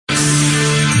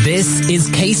is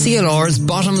KCLR's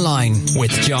Bottom Line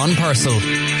with John Purcell.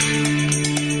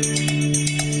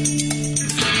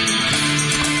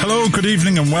 Hello, good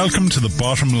evening and welcome to The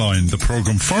Bottom Line, the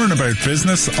programme for and about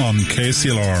business on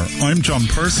KCLR. I'm John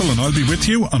Purcell and I'll be with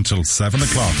you until 7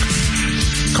 o'clock.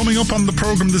 Coming up on the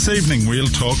programme this evening, we'll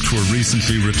talk to a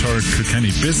recently retired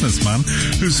Kilkenny businessman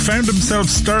who's found himself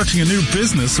starting a new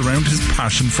business around his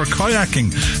passion for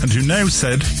kayaking and who now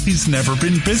said he's never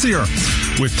been busier.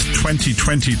 With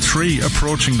 2023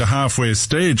 approaching the halfway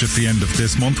stage at the end of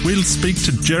this month, we'll speak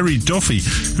to Jerry Duffy,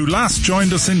 who last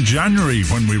joined us in January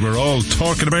when we were all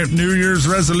talking about New Year's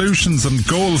resolutions and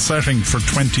goal setting for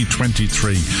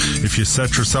 2023. If you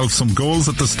set yourself some goals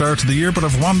at the start of the year but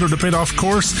have wandered a bit off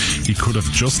course, he could have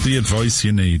just the advice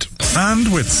you need.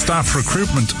 And with staff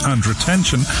recruitment and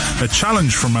retention, a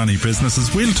challenge for many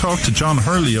businesses, we'll talk to John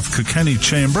Hurley of Kilkenny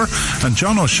Chamber and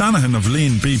John O'Shanahan of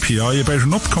Lean BPI about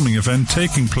an upcoming event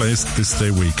taking place this day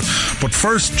week. But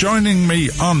first, joining me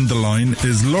on the line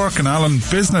is Lorcan Allen,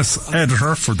 business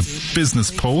editor for the Business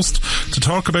Post, to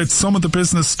talk about some of the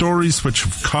business stories which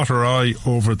have caught our eye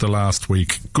over the last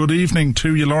week. Good evening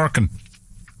to you, Lorcan.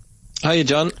 Hiya,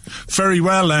 John. Very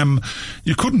well.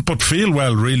 You couldn't but feel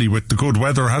well, really, with the good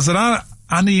weather. Has it had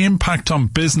any impact on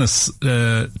business,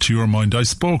 to your mind? I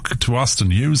spoke to Austin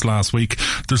Hughes last week.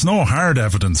 There's no hard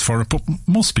evidence for it, but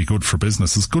must be good for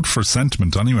business. It's good for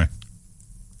sentiment anyway.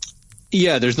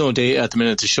 Yeah, there's no data at the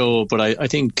minute to show, but I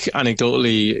think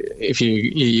anecdotally, if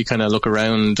you kind of look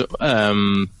around,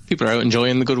 people are out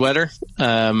enjoying the good weather,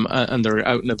 and they're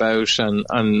out and about,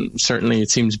 and certainly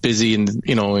it seems busy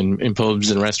in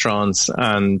pubs and restaurants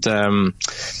and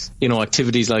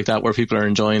activities like that where people are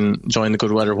enjoying the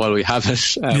good weather while we have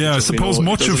it. Yeah, I suppose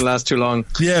much of last too long.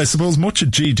 Yeah, I suppose much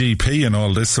of GDP and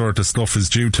all this sort of stuff is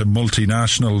due to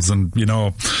multinationals and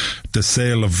the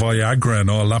sale of Viagra and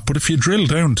all that. But if you drill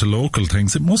down to local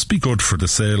things, it must be good for the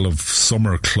sale of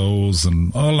summer clothes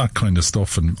and all that kind of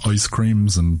stuff, and ice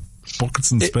creams and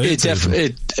buckets and spades.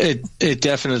 It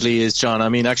definitely is, John. I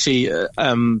mean, actually,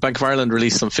 Bank of Ireland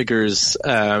released some figures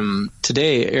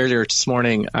earlier this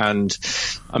morning, and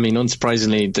I mean,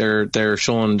 unsurprisingly, they're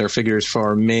showing their figures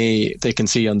for May. They can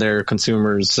see on their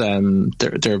consumers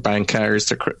their bank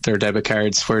cards, their debit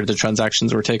cards, where the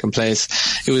transactions were taking place.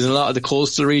 It was in a lot of the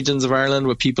coastal regions of Ireland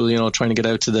with people, trying to get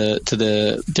out to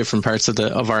the different parts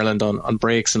of Ireland on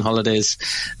breaks and holidays,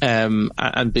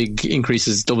 and big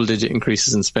increases, double-digit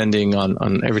increases in spending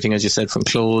on everything, as you said, from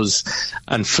clothes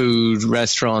and food,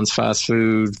 restaurants, fast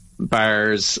food,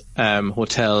 bars,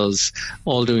 hotels,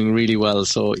 all doing really well.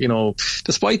 So,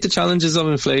 despite the challenges of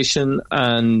inflation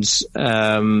and,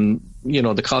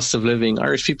 the cost of living,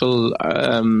 Irish people,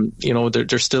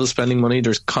 they're still spending money.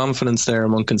 There's confidence there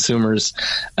among consumers.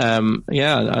 And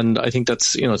I think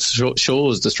that's,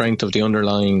 shows the strength of the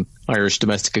underlying Irish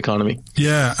domestic economy.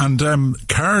 Yeah, and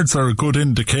cards are a good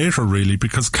indicator, really,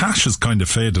 because cash has kind of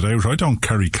faded out. I don't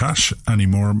carry cash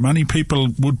anymore. Many people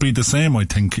would be the same, I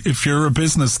think. If you're a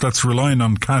business that's relying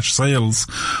on cash sales,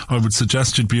 I would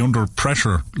suggest you'd be under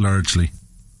pressure largely.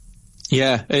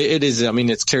 Yeah, it is. I mean,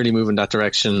 it's clearly moving that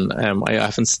direction. I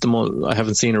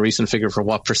haven't seen a recent figure for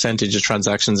what percentage of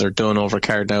transactions are done over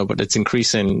card now, but it's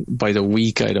increasing by the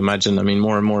week, I'd imagine. I mean,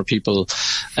 more and more people,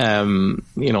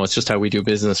 it's just how we do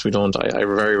business. I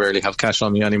very rarely have cash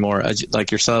on me anymore,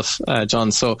 like yourself,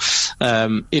 John. So,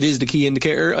 it is the key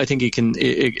indicator. I think and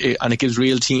it gives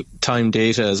real time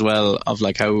data as well of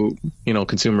like how,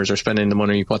 consumers are spending the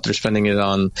money, what they're spending it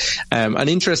on. And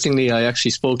interestingly, I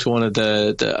actually spoke to one of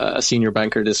a senior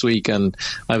banker this week, and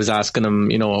I was asking him,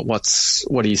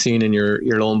 what are you seeing in your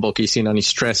loan book? Are you seeing any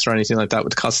stress or anything like that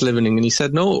with the cost of living? And he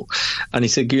said no. And he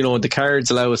said, the cards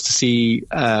allow us to see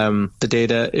the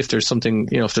data if there's something,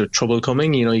 if there's trouble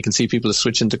coming. You can see people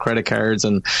switching to credit cards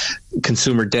and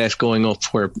consumer debt going up,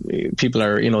 where people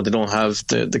are, they don't have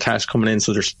the cash coming in,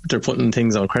 so they're putting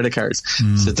things on credit cards.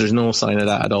 So there's no sign of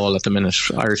that at all at the minute.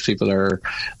 Irish people are,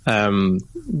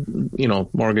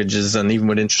 mortgages, and even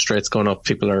with interest rates going up,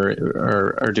 people are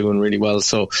doing really well.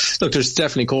 So look, there's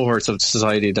definitely cohorts of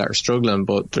society that are struggling,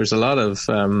 but there's a lot of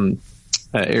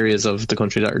areas of the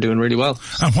country that are doing really well.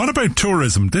 And what about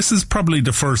tourism? This is probably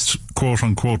the first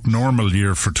quote-unquote normal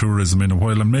year for tourism in a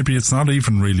while, and maybe it's not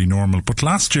even really normal. But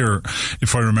last year,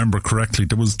 if I remember correctly,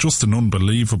 there was just an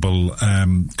unbelievable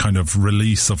kind of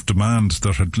release of demand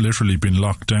that had literally been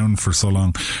locked down for so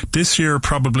long. This year,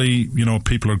 probably,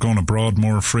 people are going abroad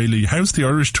more freely. How's the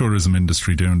Irish tourism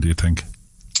industry doing, do you think?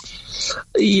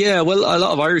 Yeah, well, a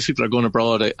lot of Irish people are going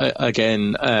abroad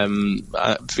again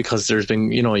because there's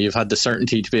been, you've had the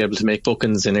certainty to be able to make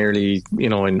bookings in early,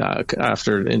 at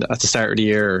the start of the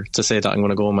year to say that I'm going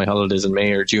to go on my holidays in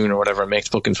May or June or whatever and make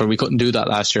bookings. Where we couldn't do that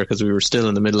last year because we were still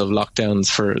in the middle of lockdowns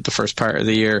for the first part of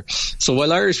the year. So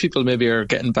while Irish people maybe are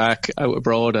getting back out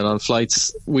abroad and on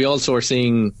flights, we also are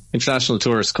seeing international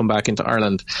tourists come back into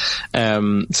Ireland.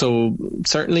 So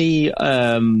certainly,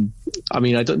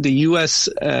 the US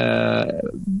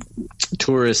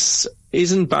tourists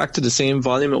isn't back to the same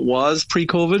volume it was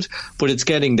pre-COVID, but it's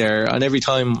getting there. And every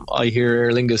time I hear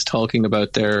Aer Lingus talking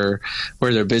about where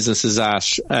their business is at,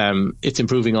 it's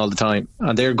improving all the time.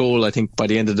 And their goal, I think, by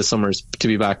the end of the summer is to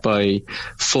be back by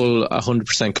full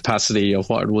 100% capacity of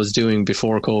what it was doing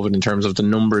before COVID in terms of the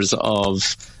numbers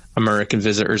of American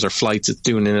visitors or flights it's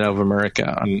doing in and out of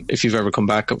America. And if you've ever come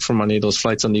back up from any of those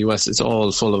flights on the US, it's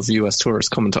all full of US tourists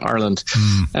coming to Ireland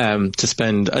to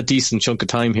spend a decent chunk of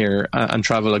time here and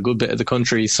travel a good bit of the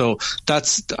country. So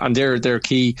they're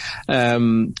key.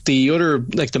 The other,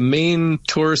 the main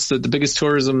tourists, the biggest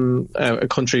tourism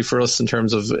country for us in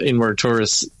terms of inward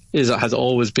tourists has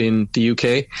always been the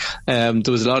UK.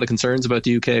 There was a lot of concerns about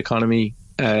the UK economy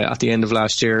at the end of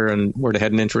last year, and we're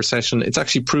heading into recession. It's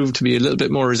actually proved to be a little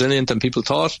bit more resilient than people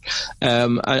thought.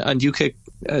 And UK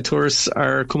tourists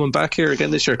are coming back here again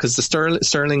this year because the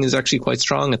sterling is actually quite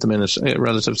strong at the minute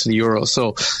relative to the euro.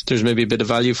 So there's maybe a bit of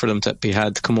value for them to be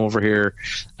had to come over here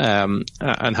and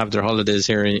have their holidays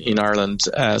here in Ireland.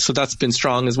 So that's been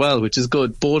strong as well, which is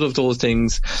good. Both of those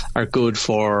things are good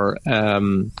for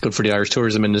the Irish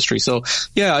tourism industry. So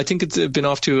yeah, I think it's been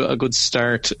off to a good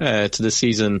start to the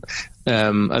season.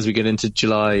 As we get into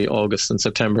July, August and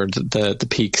September, the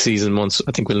peak season months,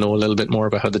 I think we'll know a little bit more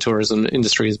about how the tourism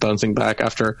industry is bouncing back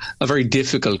after a very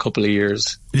difficult couple of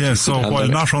years. Yeah, so while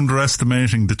not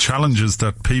underestimating the challenges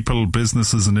that people,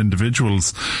 businesses and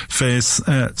individuals face,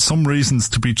 some reasons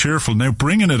to be cheerful. Now,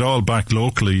 bringing it all back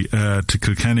locally to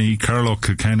Kilkenny, Carlow,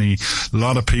 Kilkenny, a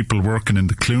lot of people working in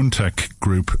the Cluntech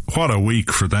group. What a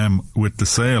week for them with the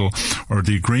sale or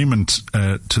the agreement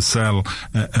to sell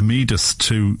Amedis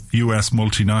to US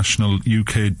multinational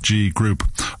UKG Group.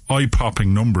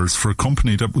 Eye-popping numbers for a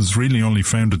company that was really only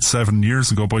founded 7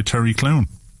 years ago by Terry Clune.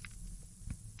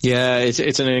 Yeah,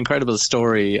 it's an incredible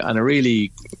story and a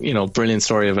really, brilliant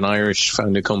story of an Irish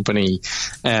founded company,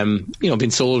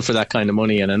 being sold for that kind of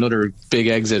money, and another big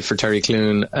exit for Terry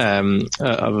Clune,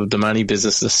 of the Manny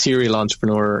business, a serial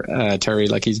entrepreneur, Terry,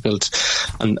 he's built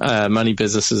many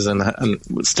businesses and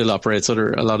still operates a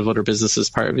lot of other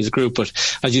businesses part of his group. But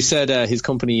as you said, his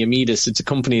company Amedis, it's a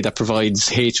company that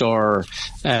provides HR,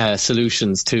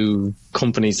 solutions to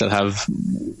companies that have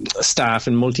staff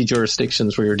in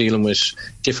multi-jurisdictions where you're dealing with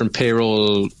different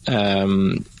payroll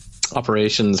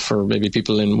operations for maybe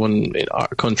people in one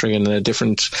country and a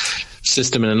different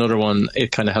system in another one.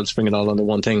 It kind of helps bring it all under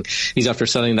one thing. He's after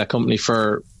selling that company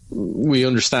for, we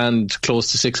understand,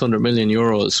 close to 600 million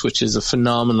euros, which is a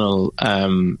phenomenal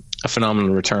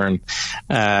return.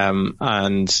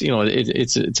 It's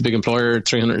a big employer,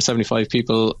 375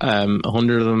 people,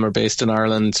 100 of them are based in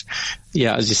Ireland.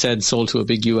 Yeah, as you said, sold to a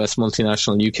big US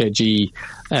multinational, UKG,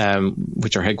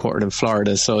 which are headquartered in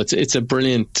Florida. So it's a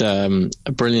brilliant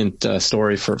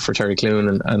story for Terry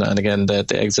Clune and again, the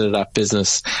exit of that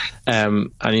business.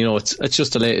 It's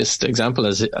just the latest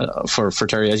example for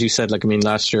Terry, as you said.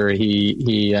 Last year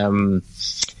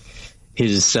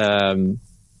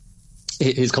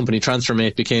his company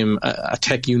TransferMate became a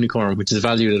tech unicorn, which is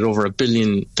valued at over $1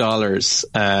 billion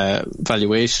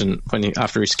valuation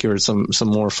after he secured some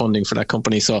more funding for that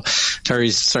company. So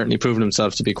Terry's certainly proven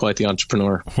himself to be quite the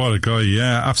entrepreneur. What a guy,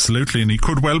 yeah, absolutely. And he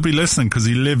could well be listening because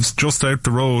he lives just out the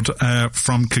road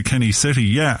from Kilkenny City.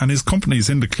 Yeah, and his company's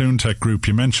in the Cluntech group.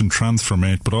 You mentioned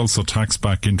TransferMate, but also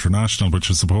Taxback International,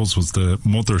 which I suppose was the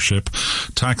mothership.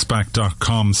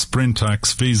 Taxback.com,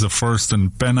 Sprintax, Visa First and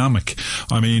Benamic.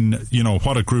 I mean,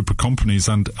 what a group of companies,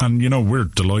 and we're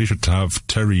delighted to have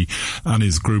Terry and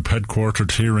his group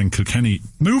headquartered here in Kilkenny.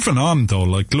 Moving on though,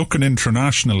 looking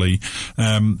internationally,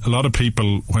 a lot of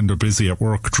people when they're busy at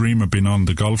work dream of being on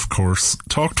the golf course.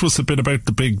 Talk to us a bit about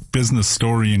the big business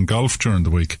story in golf during the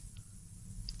week.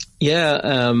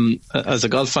 Yeah, as a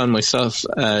golf fan myself,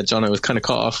 John, I was kind of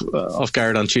caught off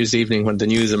guard on Tuesday evening when the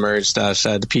news emerged that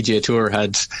the PGA Tour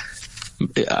had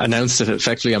announced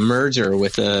effectively a merger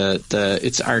with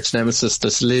its arch nemesis,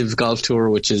 this Live Golf Tour,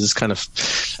 which is kind of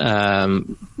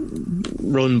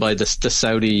run by the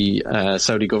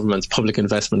Saudi government's public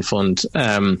investment fund.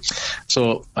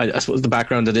 So I suppose the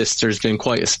background of this, there's been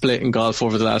quite a split in golf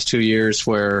over the last 2 years,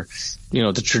 where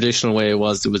the traditional way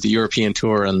was there was the European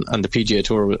Tour and the PGA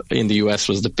Tour in the US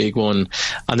was the big one,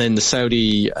 and then the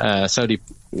Saudi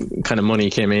kind of money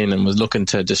came in and was looking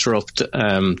to disrupt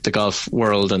the golf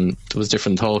world, and there was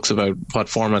different talks about what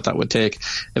format that would take.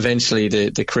 Eventually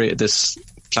they created this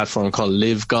platform called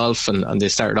Live Golf, and they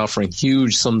started offering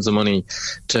huge sums of money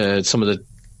to some of the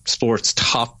sports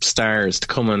top stars to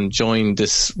come and join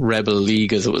this rebel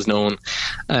league, as it was known,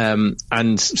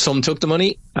 and some took the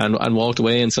money and walked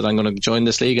away and said, I'm going to join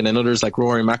this league, and then others like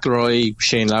Rory McIlroy,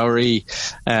 Shane Lowry,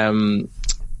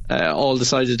 all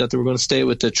decided that they were going to stay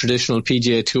with the traditional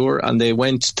PGA Tour, and they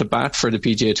went to bat for the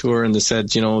PGA Tour, and they said,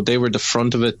 they were the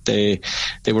front of it. They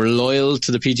were loyal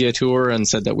to the PGA Tour and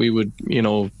said that we would,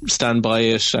 stand by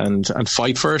it and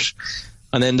fight for it.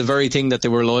 And then the very thing that they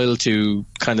were loyal to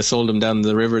kind of sold them down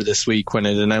the river this week when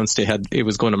it announced it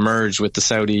was going to merge with the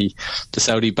Saudi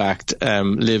backed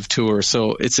Live Tour.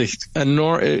 So it's this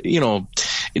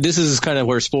is kind of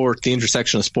where the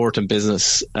intersection of sport and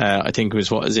business, I think, was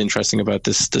what is interesting about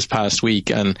this past week.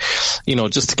 And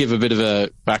just to give a bit of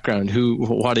a background,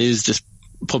 what is this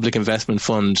public investment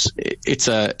fund? It's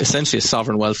essentially a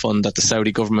sovereign wealth fund that the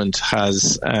Saudi government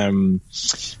has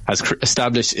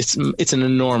established. It's an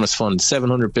enormous fund,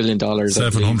 $700 billion.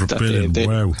 $700 billion.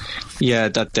 Wow. Yeah,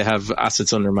 that they have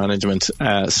assets under management.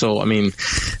 So I mean,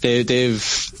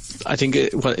 they've. I think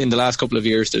in the last couple of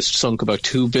years, they've sunk about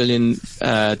 $2 billion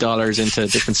into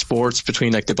different sports.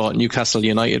 Between, like, they bought Newcastle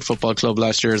United Football Club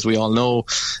last year, as we all know.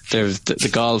 the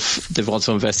golf. They've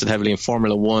also invested heavily in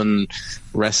Formula One,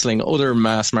 wrestling, other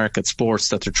mass market sports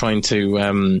that they're trying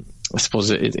to. I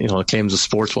suppose claims of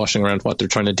sports washing around what they're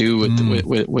trying to do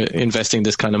with investing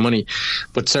this kind of money,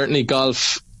 but certainly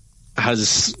golf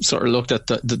has sort of looked at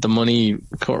the money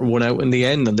won out in the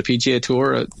end, and the PGA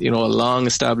Tour, a long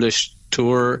established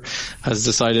tour, has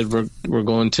decided we're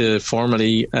going to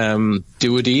formally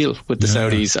do a deal with the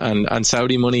Saudis, and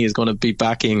Saudi money is going to be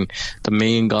backing the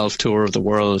main golf tour of the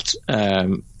world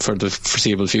for the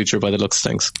foreseeable future, by the looks of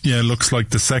things. Yeah, it looks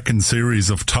like the second series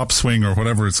of Top Swing, or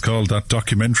whatever it's called, that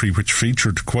documentary, which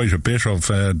featured quite a bit of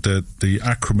the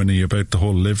acrimony about the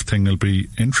whole Live thing, will be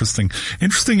interesting.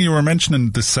 Interesting you were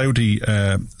mentioning the Saudi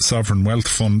Sovereign Wealth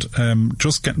Fund.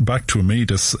 Just getting back to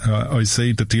Amedis, I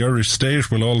say that the Irish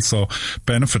state will also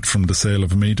benefit from the sale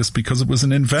of Amedis because it was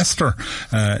an investor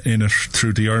in it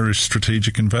through the Irish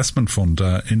Strategic Investment Fund.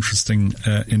 Interesting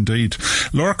indeed.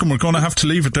 Lorcan, we're going to have to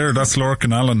leave it there. That's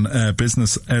Lorcan Allen,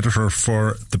 business editor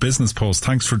for the Business Post.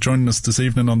 Thanks for joining us this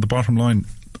evening on The Bottom Line,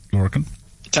 Lorcan.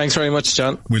 Thanks very much,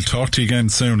 John. We'll talk to you again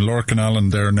soon. Lorcan Allen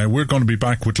there. Now, we're going to be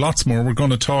back with lots more. We're going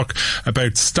to talk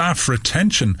about staff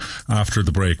retention after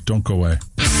the break. Don't go away.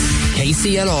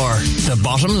 KCLR, The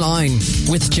Bottom Line,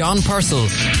 with John Purcell.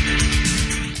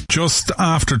 Just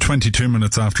after 22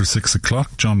 minutes after 6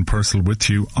 o'clock, John Purcell with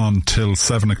you until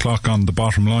 7 o'clock on The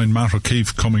Bottom Line. Matt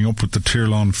O'Keefe coming up with the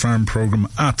Tirlawn Farm programme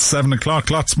at 7 o'clock.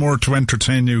 Lots more to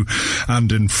entertain you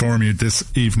and inform you this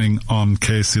evening on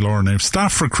KCLR. Now,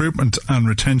 staff recruitment and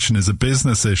retention is a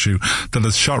business issue that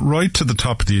has shot right to the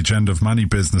top of the agenda of many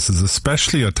businesses,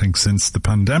 especially, I think, since the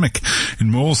pandemic. In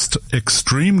most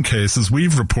extreme cases,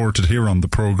 we've reported here on the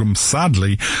programme,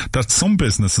 sadly, that some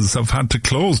businesses have had to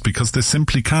close because they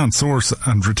simply can't source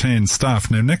and retain staff.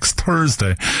 Now, next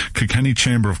Thursday, Kilkenny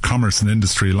Chamber of Commerce and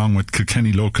Industry, along with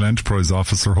Kilkenny Local Enterprise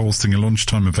Office, are hosting a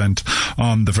lunchtime event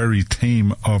on the very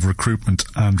theme of recruitment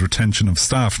and retention of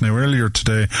staff. Now, earlier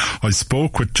today, I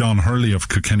spoke with John Hurley of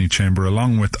Kilkenny Chamber,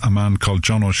 along with a man called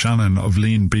John O'Shannon of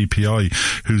Lean BPI,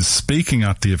 who's speaking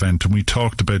at the event, and we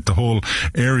talked about the whole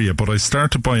area. But I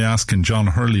started by asking John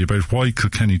Hurley about why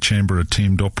Kilkenny Chamber had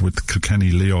teamed up with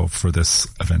Kilkenny Leo for this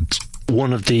event.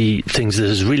 One of the things that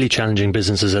is really challenging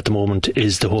businesses at the moment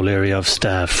is the whole area of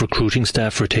staff, recruiting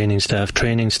staff, retaining staff,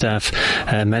 training staff,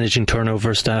 managing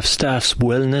turnover staff, staff's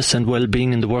wellness and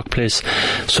well-being in the workplace.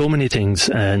 So many things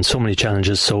and so many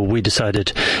challenges. So we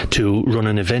decided to run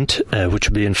an event which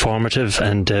will be informative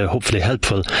and hopefully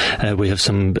helpful. We have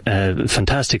some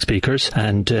fantastic speakers,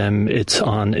 and it's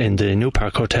on in the New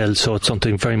Park Hotel, so it's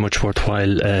something very much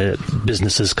worthwhile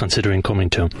businesses considering coming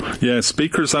to. Yeah,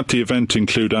 speakers at the event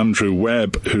include Andrew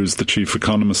Webb, who's the Chief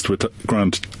Economist with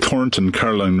Grant Thornton,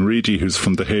 Caroline Reedy, who's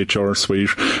from the HR Suite.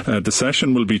 The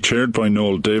session will be chaired by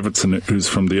Noel Davidson, who's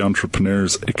from the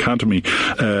Entrepreneurs Academy,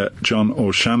 John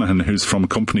O'Shanahan, who's from a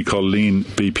company called Lean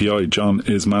BPI. John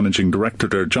is Managing Director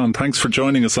there. John, thanks for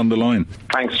joining us on the line.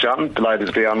 Thanks, John. Delighted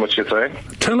to be on with you today.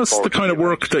 Tell us the kind of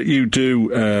work that you do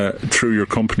through your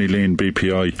company, Lean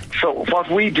BPI. So what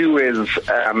we do is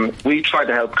we try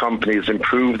to help companies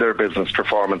improve their business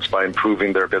performance by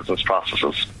improving their business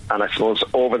processes. And I suppose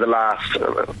over the last,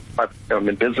 I've been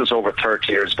in business over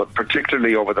 30 years, but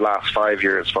particularly over the last 5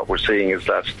 years, what we're seeing is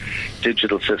that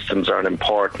digital systems are an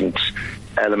important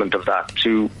element of that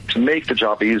to make the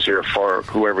job easier for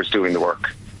whoever's doing the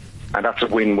work. And that's a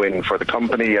win-win for the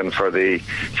company and for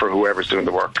whoever's doing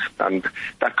the work. And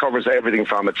that covers everything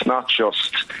from, it's not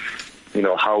just,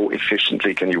 how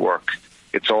efficiently can you work?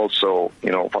 It's also,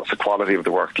 what's the quality of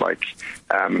the work like?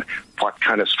 What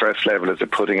kind of stress level is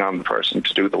it putting on the person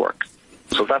to do the work?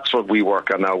 So that's what we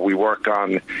work on now. We work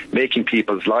on making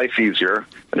people's life easier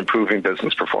and improving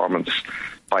business performance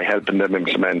by helping them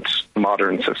implement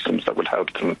modern systems that will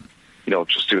help them,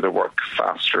 just do their work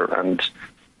faster and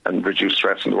reduce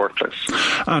stress in the workplace.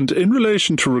 And in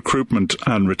relation to recruitment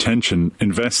and retention,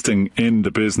 investing in the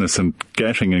business and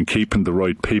getting and keeping the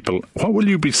right people, what will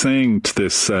you be saying to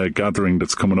this gathering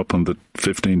that's coming up on the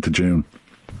 15th of June?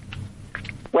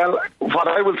 Well, what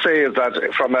I will say is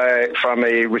that from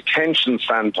a retention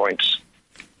standpoint,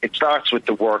 it starts with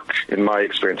the work, in my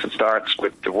experience. It starts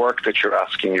with the work that you're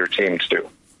asking your team to do.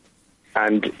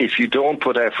 And if you don't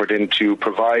put effort into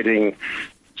providing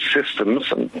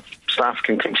systems, and staff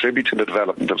can contribute to the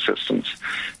development of systems,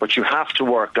 but you have to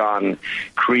work on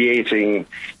creating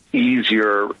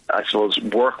easier, I suppose,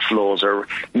 workflows or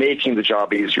making the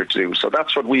job easier to do. So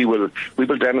that's what we will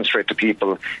demonstrate to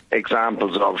people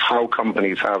examples of how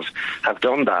companies have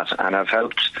done that and have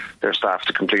helped their staff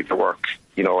to complete the work,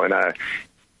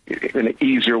 in an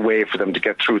easier way for them to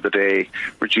get through the day,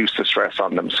 reduce the stress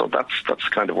on them. So that's the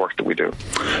kind of work that we do.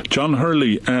 John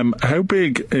Hurley, how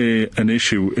big an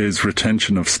issue is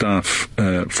retention of staff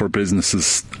for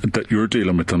businesses that you're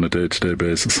dealing with on a day-to-day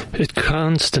basis? It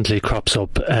constantly crops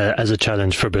up as a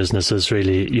challenge for businesses,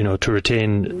 really, to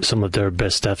retain some of their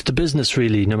best staff. The business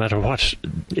really, no matter what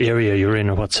area you're in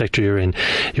or what sector you're in,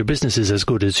 your business is as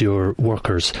good as your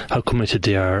workers, how committed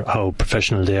they are, how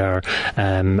professional they are,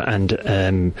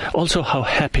 and also how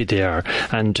happy they are.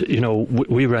 And,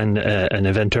 we ran an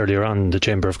event earlier on in the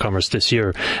Chamber of Commerce this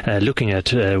year looking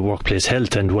at workplace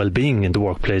health and well-being in the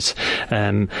workplace.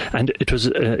 And it was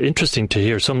interesting to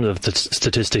hear some of the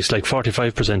statistics, like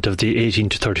 45% of the 18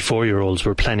 to 34-year-olds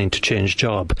were planning to change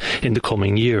job in the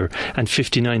coming year, and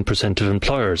 59% of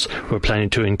employers were planning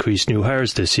to increase new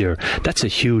hires this year. That's a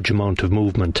huge amount of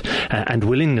movement and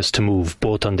willingness to move,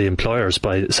 both on the employer's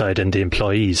side and the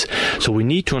employees. So we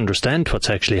need to understand what's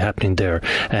actually happening there,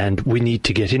 and we need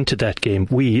to get into that game.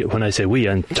 When I say we,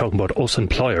 I'm talking about us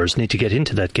employers, need to get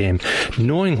into that game,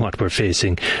 knowing what we're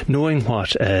facing, knowing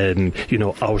what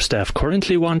our staff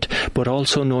currently want, but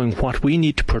also knowing what we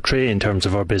need to portray in terms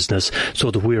of our business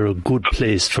so that we're a good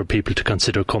place for people to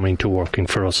consider coming to working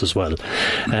for us as well.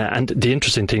 And the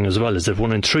interesting thing as well is that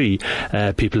 1 in 3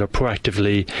 people are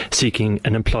proactively seeking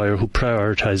an employer who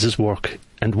prioritises work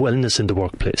and wellness in the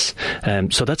workplace.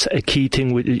 So that's a key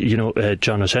thing.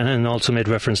 John O'Shanahan also made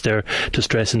reference there to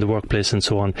stress in the workplace and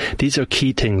so on. These are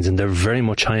key things, and they're very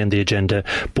much high on the agenda,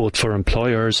 both for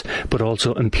employers but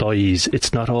also employees.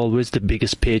 It's not always the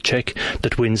biggest paycheck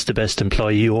that wins the best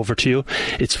employee over to you.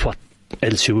 It's what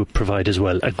else you would provide as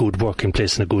well, a good working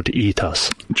place and a good ethos.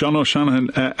 John O'Shanahan,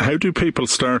 how do people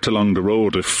start along the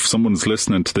road? If someone's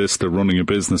listening to this, they're running a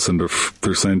business and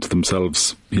they're saying to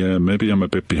themselves, yeah, maybe I'm a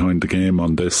bit behind the game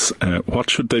on this. What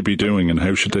should they be doing, and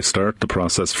how should they start the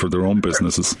process for their own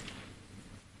businesses?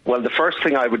 Well, the first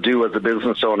thing I would do as a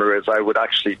business owner is I would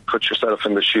actually put yourself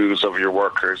in the shoes of your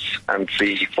workers and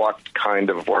see what kind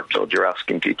of workload you're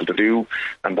asking people to do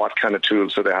and what kind of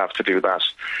tools do they have to do that.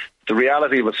 The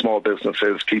reality of a small business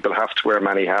is people have to wear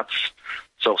many hats.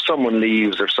 So if someone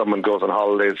leaves or someone goes on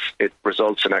holidays, it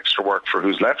results in extra work for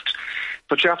who's left.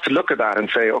 But you have to look at that and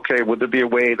say, okay, would there be a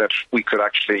way that we could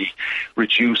actually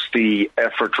reduce the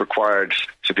effort required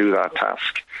to do that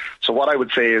task? So what I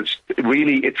would say is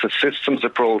really it's a systems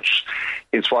approach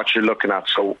is what you're looking at.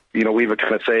 So, we have a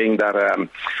kind of saying that,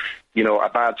 a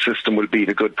bad system will beat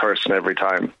a good person every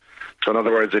time. So in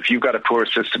other words, if you've got a poor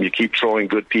system, you keep throwing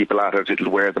good people at it, it'll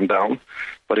wear them down.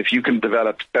 But if you can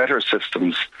develop better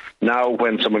systems, now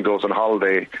when someone goes on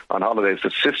holidays,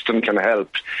 the system can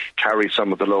help carry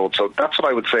some of the load. So that's what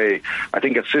I would say. I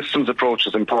think a systems approach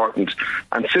is important.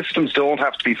 And systems don't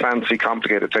have to be fancy,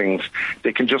 complicated things.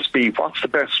 They can just be, what's the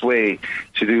best way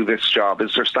to do this job?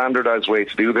 Is there a standardized way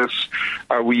to do this?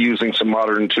 Are we using some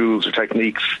modern tools or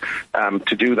techniques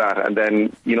to do that? And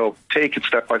then, take it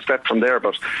step by step from there.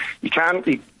 But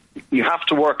you have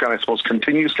to work on, I suppose,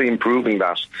 continuously improving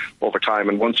that over time.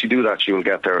 And once you do that, you will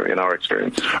get there, in our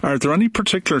experience. Are there any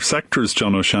particular sectors,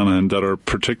 John O'Shanahan, that are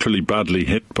particularly badly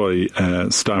hit by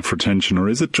staff retention? Or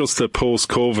is it just a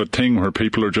post-COVID thing where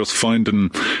people are just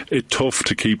finding it tough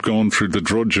to keep going through the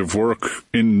drudge of work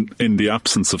in the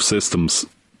absence of systems?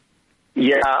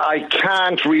 Yeah, I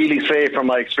can't really say from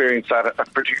my experience that a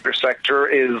particular sector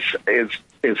is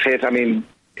hit. I mean,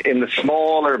 in the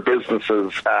smaller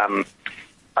businesses,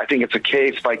 I think it's a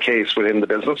case by case within the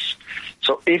business.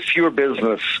 So if your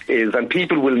business is, and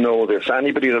people will know this,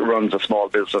 anybody that runs a small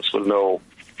business will know,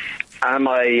 am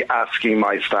I asking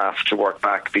my staff to work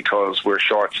back because we're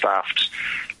short-staffed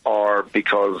or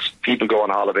because people go on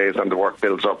holidays and the work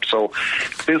builds up? So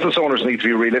business owners need to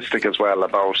be realistic as well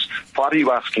about what are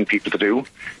you asking people to do,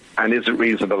 and is it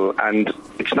reasonable? And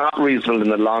it's not reasonable in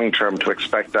the long term to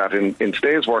expect that. In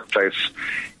today's workplace,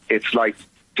 it's like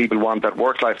people want that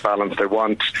work-life balance. They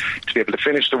want to be able to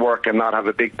finish the work and not have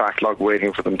a big backlog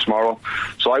waiting for them tomorrow.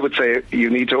 So I would say you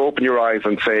need to open your eyes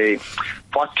and say,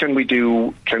 what can we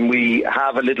do? Can we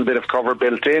have a little bit of cover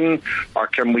built in, or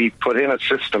can we put in a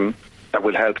system that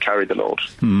will help carry the load?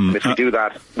 And if we do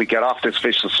that, we get off this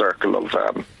vicious circle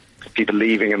of people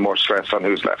leaving and more stress on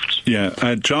who's left.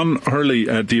 Yeah. John Hurley,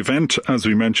 the event, as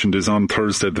we mentioned, is on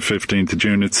Thursday the 15th of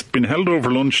June. It's been held over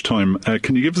lunchtime.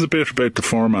 Can you give us a bit about the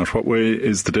format? What way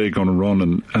is the day going to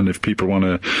run? And if people want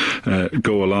to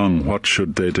go along, what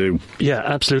should they do? Yeah,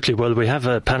 absolutely. Well, we have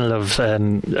a panel of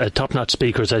top-notch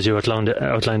speakers, as you outlined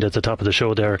at the top of the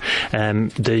show there.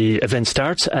 The event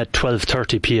starts at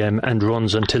 12:30pm and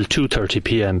runs until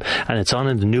 2:30pm, and it's on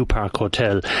in the New Park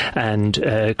Hotel,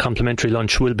 and complimentary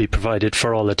lunch will be provided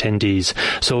for all attendees.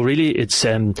 So really it's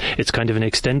kind of an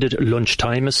extended lunch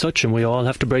time as such, and we all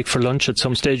have to break for lunch at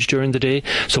some stage during the day.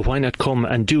 So why not come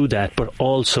and do that, but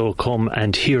also come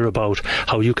and hear about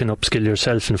how you can upskill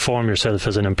yourself, inform yourself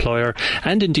as an employer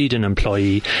and indeed an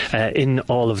employee in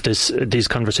all of these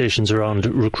conversations around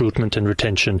recruitment and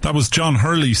retention. That was John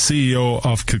Hurley, CEO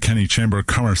of Kilkenny Chamber of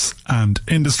Commerce and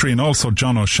Industry, and also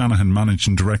John O'Shanahan,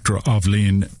 Managing Director of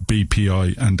Lean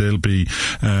BPI, and they'll be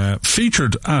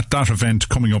featured at that event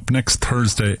coming up next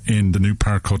Thursday in the New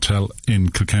Park Hotel in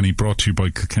Kilkenny, brought to you by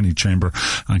Kilkenny Chamber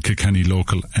and Kilkenny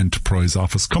Local Enterprise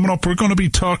Office. Coming up, we're going to be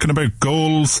talking about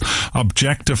goals,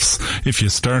 objectives. If you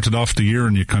started off the year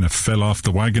and you kind of fell off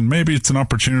the wagon, maybe it's an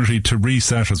opportunity to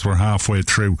reset as we're halfway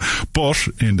through. But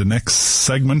in the next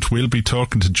segment, we'll be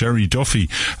talking to Jerry Duffy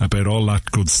about all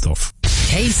that good stuff.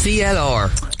 KCLR.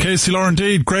 KCLR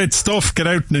indeed, great stuff. Get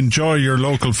out and enjoy your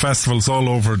local festivals all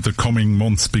over the coming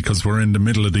months, because we're in the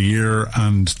middle of the year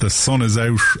and the sun is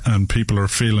out and people are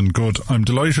feeling good. I'm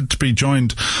delighted to be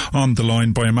joined on the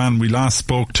line by a man we last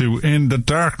spoke to in the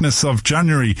darkness of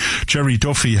January. Jerry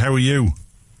Duffy, how are you?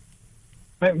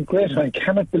 I'm great. I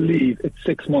cannot believe it's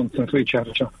 6 months since we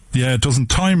chatted, John. Yeah, doesn't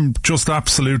time just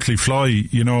absolutely fly?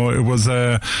 You know, it was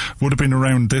would have been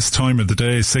around this time of the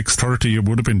day, 6:30. It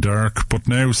would have been dark, but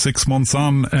now 6 months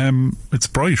on, it's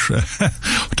bright. I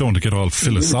don't want to get all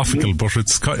philosophical, but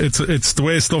it's the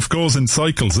way stuff goes in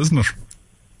cycles, isn't it?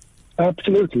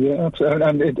 Absolutely, yeah, absolutely.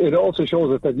 And it also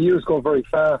shows us that years go very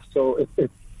fast. So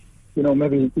it's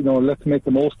maybe let's make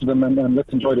the most of them and let's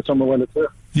enjoy the summer while it's there.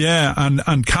 Yeah,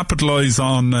 and capitalise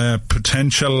on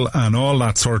potential and all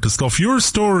that sort of stuff. Your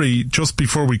story, just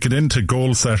before we get into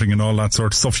goal setting and all that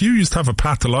sort of stuff, you used to have a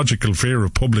pathological fear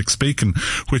of public speaking,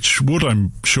 which would,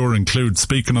 I'm sure, include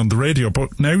speaking on the radio.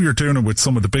 But now you're doing it with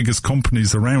some of the biggest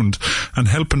companies around and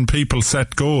helping people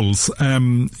set goals.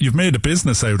 You've made a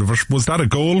business out of it. Was that a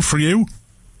goal for you?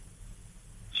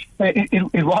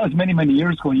 It was many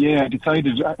years ago. Yeah, I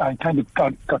decided I kind of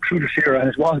got through the fear, and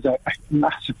it was a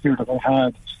massive fear that I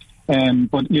had.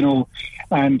 But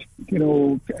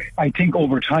I think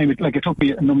over time, it took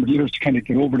me a number of years to kind of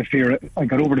get over the fear. I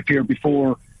got over the fear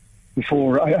before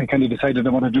I kind of decided I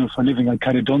want to do it for a living. I'd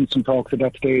kind of done some talks at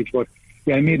that stage, but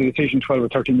yeah, I made a decision 12 or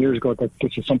 13 years ago that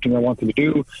this is something I wanted to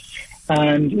do.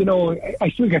 And, I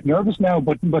still get nervous now,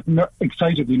 but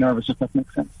excitedly nervous, if that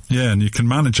makes sense. Yeah, and you can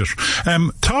manage it.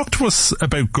 Talk to us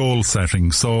about goal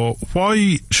setting. So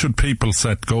why should people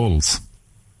set goals?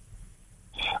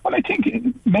 Well, I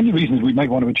think many reasons we might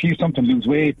want to achieve something, lose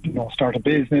weight, start a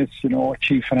business,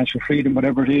 achieve financial freedom,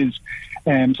 whatever it is.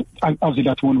 Obviously,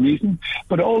 that's one reason.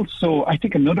 But also, I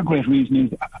think another great reason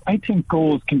is I think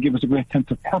goals can give us a great sense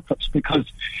of purpose because,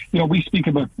 we speak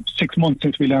about 6 months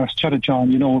since we last chatted,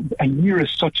 John. A year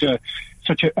is such a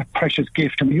precious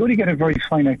gift, and we only get a very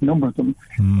finite number of them.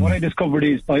 What I discovered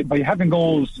is by having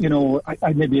goals,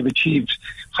 I maybe have achieved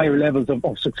higher levels of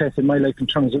success in my life in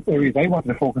terms of areas I wanted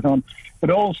to focus on. But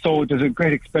also, there's a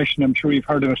great expression, I'm sure you've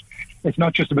heard of it, it's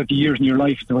not just about the years in your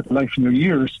life, it's about the life in your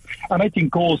years. And I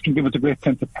think goals can give us a great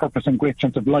sense of purpose and great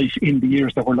sense of life in the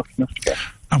years that we're lucky enough to get.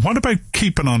 And what about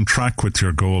keeping on track with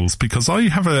your goals? Because I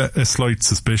have a slight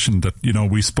suspicion that,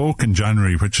 we spoke in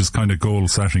January, which is kind of goal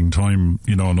setting time,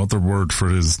 another word for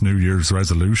his New Year's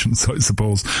resolutions, I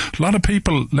suppose. A lot of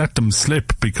people let them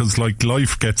slip because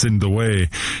life gets in the way.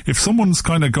 If someone's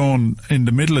kind of gone in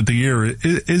the middle of the year,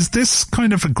 is this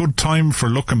kind of a good time for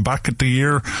looking back at the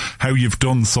year, how you've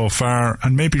done so far,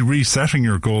 and maybe resetting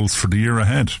your goals for the year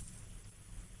ahead?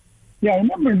 Yeah, I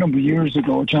remember a number of years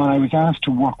ago, John, I was asked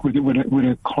to work with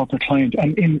a corporate client,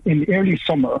 and in the early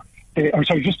summer,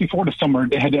 just before the summer,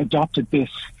 they had adopted this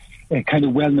kind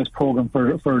of wellness program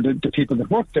for the people that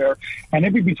worked there, and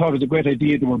everybody thought it was a great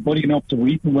idea. They were buddying up, they were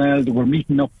eating well, they were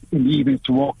meeting up in the evenings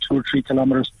to walk 2 or 3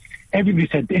 kilometres. Everybody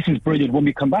said, this is brilliant. When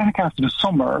we come back after the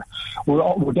summer,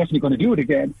 we're definitely going to do it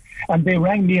again. And they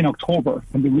rang me in October,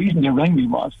 and the reason they rang me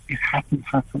was it hadn't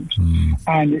happened.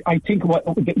 And I think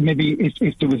maybe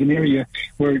if there was an area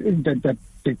where that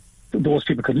those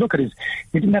people could look at is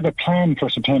they didn't have a plan for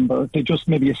September. They just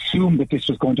maybe assumed that this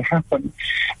was going to happen.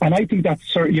 And I think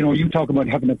that's, you talk about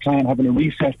having a plan, having a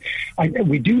reset.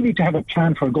 We do need to have a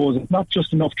plan for goals. It's not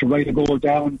just enough to write a goal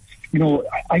down.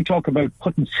 I talk about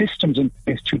putting systems in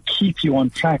place to keep you on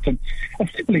track. And a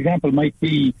simple example might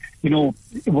be,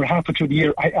 we're halfway through the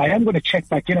year. I am going to check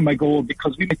back in on my goal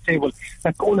because we might say, well,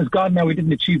 that goal is gone now. We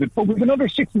didn't achieve it. But we've another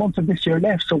 6 months of this year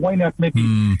left. So why not maybe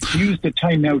use the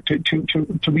time now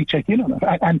to recheck in on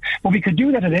it? But we could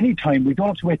do that at any time. We don't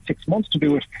have to wait 6 months to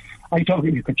do it. I thought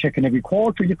you could check in every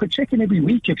quarter. You could check in every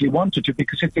week if you wanted to,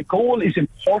 because if the goal is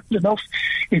important enough,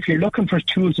 if you're looking for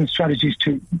tools and strategies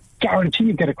to guarantee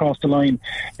you get across the line,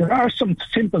 there are some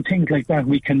simple things like that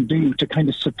we can do to kind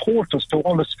of support us, to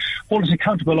hold us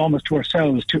accountable almost to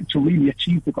ourselves to really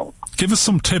achieve the goal. Give us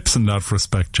some tips in that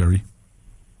respect, Jerry.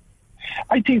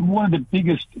 I think one of the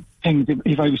biggest things,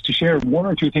 if I was to share 1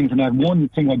 or 2 things, and that one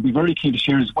thing I'd be very keen to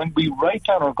share is when we write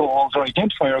down our goals or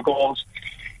identify our goals,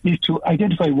 is to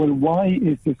identify, well, why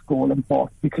is this goal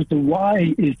important? Because the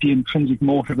why is the intrinsic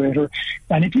motivator.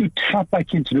 And if you tap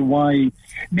back into the why,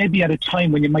 maybe at a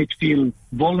time when you might feel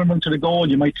vulnerable to the goal,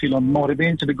 you might feel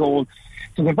unmotivated to the goal,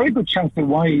 there's a very good chance that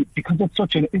why, because it's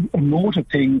such an emotive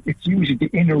thing, it's usually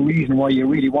the inner reason why you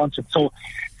really want it. So,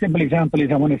 simple example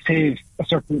is I want to save a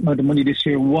certain amount of money this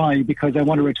year. Why? Because I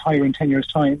want to retire in 10 years'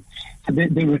 time. So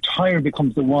the retire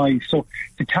becomes the why. So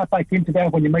to tap back into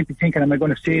that when you might be thinking, am I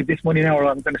going to save this money now or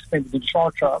am I going to spend it in the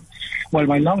short term? Well,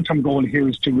 my long-term goal here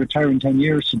is to retire in 10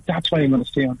 years. So that's why I'm going to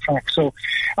stay on track. So,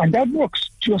 and that works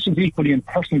just as equally in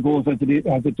personal goals as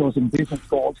it does in business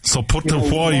goals. So put the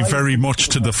why very much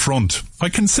to the front. I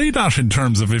can see that in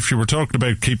terms of if you were talking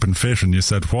about keeping fit and you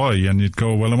said why, and you'd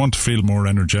go, well, I want to feel more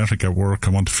energetic at work.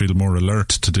 I want to feel more alert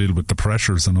to deal with the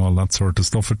pressures and all that sort of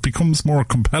stuff. It becomes more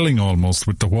compelling almost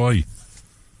with the why.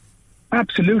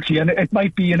 Absolutely, and it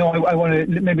might be, I want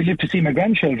to maybe live to see my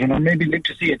grandchildren, or maybe live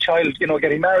to see a child,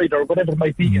 getting married, or whatever it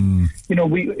might be. And,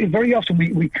 we very often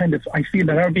we kind of, I feel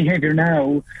that our behaviour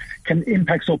now can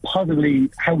impact so positively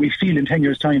how we feel in 10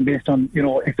 years' time based on,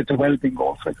 if it's a well-being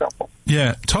goal, for example.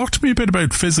 Yeah, talk to me a bit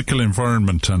about physical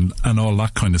environment and all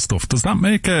that kind of stuff. Does that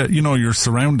make your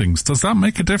surroundings? Does that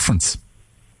make a difference?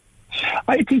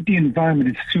 I think the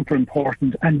environment is super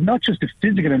important, and not just the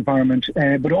physical environment,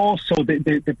 but also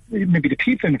maybe the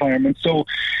people environment. So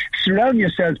surround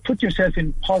yourselves, put yourself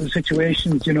in positive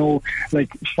situations, like,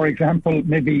 for example,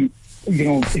 maybe,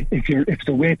 if it's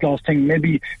a weight loss thing,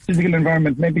 maybe physical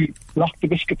environment, maybe lock the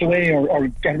biscuits away or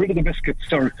get rid of the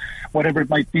biscuits or whatever it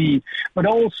might be. But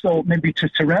also maybe to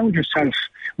surround yourself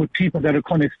with people that are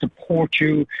going to support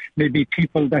you, maybe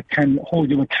people that can hold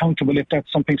you accountable if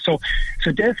that's something. So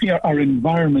definitely our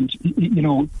environment,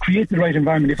 create the right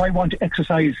environment. If I want to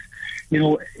exercise,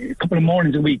 a couple of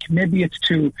mornings a week, maybe it's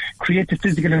to create a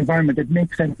physical environment that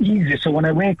makes them easier. So when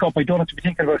I wake up, I don't have to be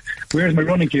thinking about where's my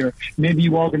running gear. Maybe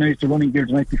you organise the running gear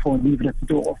the night before and leave it at the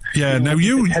door. Yeah, now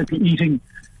you... Healthy eating.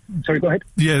 Sorry, go ahead.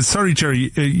 Yeah, sorry,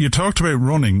 Jerry. You talked about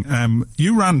running.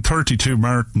 You ran 32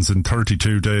 marathons in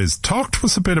 32 days. Talk to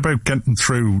us a bit about getting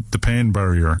through the pain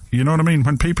barrier. You know what I mean?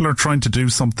 When people are trying to do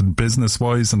something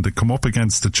business-wise and they come up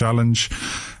against a challenge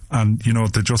and, you know,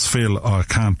 they just feel, oh, I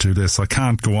can't do this. I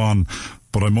can't go on,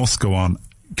 but I must go on.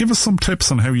 Give us some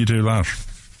tips on how you do that.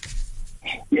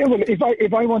 Yeah, well,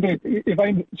 if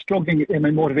I'm struggling in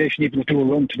my motivation even to do a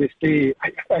run to this day,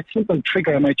 a simple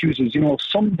trigger I might use is, you know,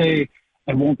 someday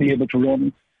I won't be able to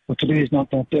run, but today is not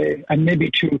that day. And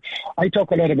maybe I talk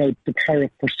a lot about the power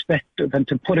of perspective and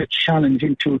to put a challenge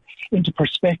into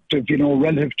perspective, you know,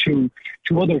 relative to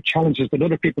other challenges that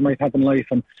other people might have in life.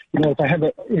 And, you know, if I have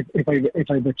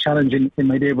a challenge in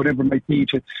my day, whatever it might be,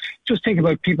 to just think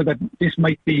about people that this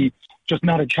might be just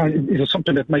not a challenge, it is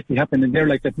something that might be happening in their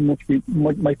life that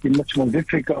might be much more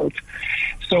difficult.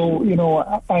 So, you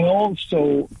know, I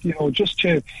also, you know, just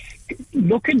to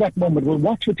look in that moment, well,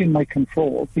 what's within my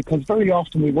control? Because very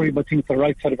often we worry about things that are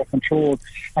outside of our control,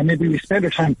 and maybe we spend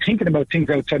our time thinking about things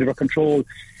outside of our control,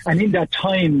 and in that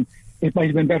time it might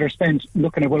have been better spent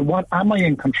looking at, well, what am I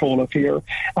in control of here?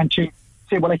 And to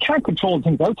say, well, I can't control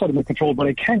things outside of my control, but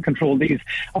I can control these.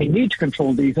 I need to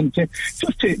control these, and to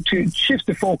shift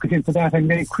the focus into that, and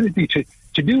very quickly to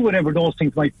do whatever those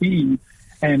things might be,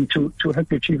 and to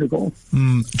help you achieve a goal.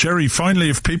 Jerry, finally,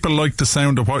 if people like the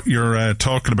sound of what you're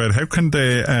talking about, how can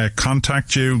they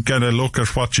contact you, get a look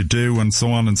at what you do, and so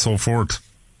on and so forth?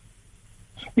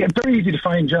 Yeah, very easy to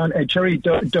find, John.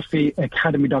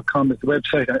 JerryDuffyAcademy.com is the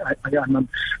website. I'm on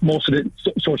most of the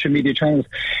social media channels.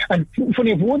 And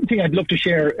funny, one thing I'd love to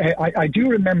share, I do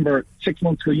remember 6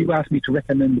 months ago you asked me to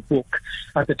recommend a book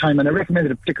at the time, and I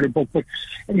recommended a particular book, but,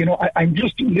 you know, I'm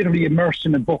just literally immersed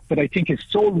in a book that I think is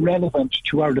so relevant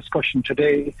to our discussion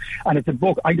today. And it's a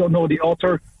book, I don't know the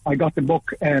author. I got the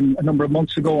book a number of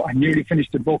months ago. I nearly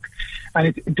finished the book.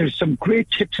 And there's some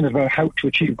great tips in it about how to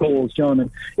achieve goals, John.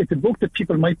 And it's a book that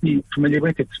people might be familiar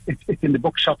with. It's in the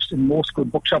bookshops, in most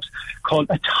good bookshops, called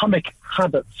Atomic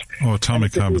Habits. Oh,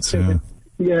 Atomic Habits, yeah.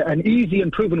 Yeah, an easy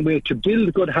and proven way to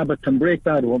build good habits and break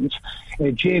bad ones.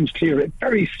 James Clear, a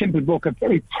very simple book, a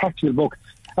very practical book.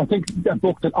 I think a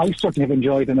book that I certainly have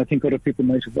enjoyed, and I think other people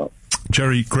might as well.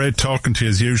 Jerry, great talking to you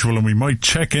as usual, and we might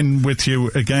check in with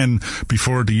you again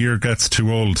before the year gets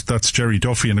too old. That's Jerry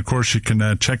Duffy, and of course you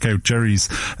can check out Jerry's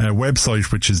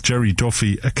website, which is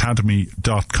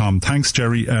JerryDuffyAcademy.com. Thanks,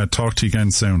 Jerry. Talk to you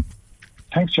again soon.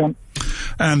 Thanks, John.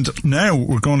 And now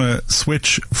we're going to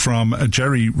switch from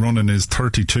Jerry running his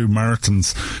 32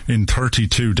 marathons in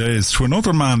 32 days to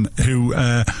another man who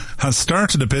has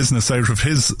started a business out of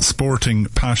his sporting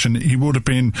passion. He would have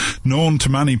been known to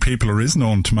many people, or is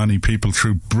known to many people,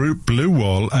 through Blue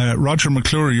Wall. Roger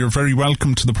McClure, you're very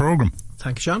welcome to the programme.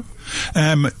 Thank you,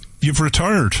 John. You've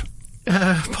retired.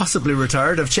 Possibly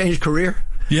retired. I've changed career.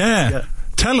 Yeah.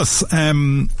 Tell us,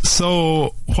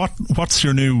 so what's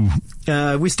your new...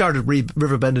 we started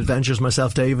Riverbend Adventures,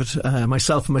 myself and my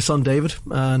son David,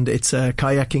 and it's a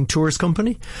kayaking tours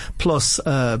company, plus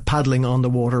paddling on the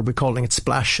water. We're calling it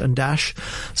Splash and Dash.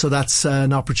 So that's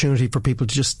an opportunity for people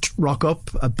to just rock up,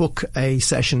 book a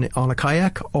session on a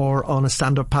kayak or on a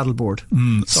stand-up paddleboard.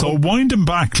 So winding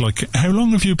back, like, how long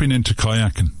have you been into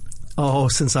kayaking? Oh,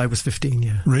 since I was 15,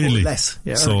 yeah. Really? Or less.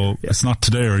 Yeah, so earlier, yeah. It's not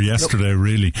today or yesterday, nope.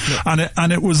 Really. Nope.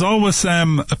 And it was always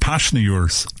a passion of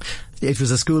yours. It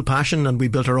was a school passion, and we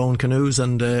built our own canoes,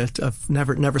 and I've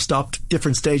never stopped.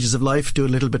 Different stages of life, do a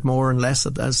little bit more and less.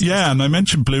 And I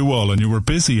mentioned Blue Wall, and you were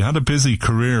busy, you had a busy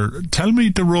career. Tell me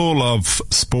the role of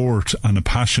sport and a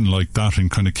passion like that in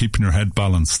kind of keeping your head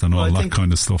balanced and all that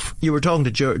kind of stuff. You were talking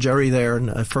to Jerry there,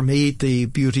 and for me, the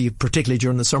beauty, particularly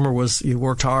during the summer, was you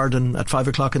worked hard, and at 5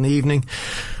 o'clock in the evening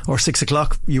or 6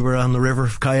 o'clock, you were on the river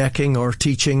kayaking or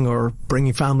teaching or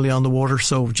bringing family on the water.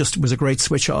 So just it was a great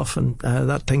switch off, and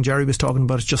that thing Jerry was talking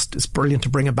about, it's brilliant to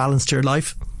bring a balance to your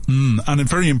life. And it's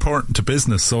very important to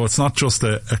business, so it's not just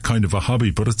a kind of a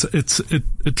hobby, but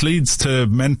it leads to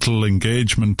mental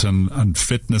engagement and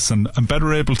fitness and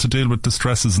better able to deal with the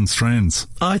stresses and strains.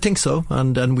 I think so,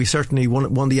 and we certainly, one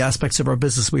of the aspects of our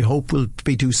business we hope will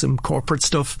be do some corporate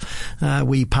stuff.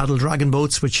 We paddle dragon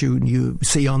boats, which you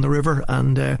see on the river,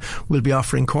 and we'll be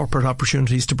offering corporate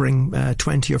opportunities to bring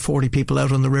 20 or 40 people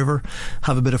out on the river,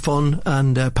 have a bit of fun,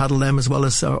 and paddle them as well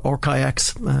as our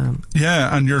kayaks.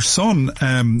 Yeah, and your son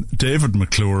David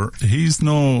McClure, he's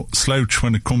no slouch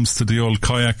when it comes to the old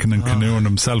kayaking and canoeing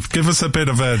himself. Give us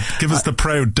the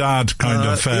proud dad kind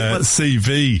of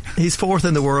CV. He's fourth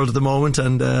in the world at the moment,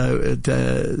 and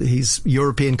he's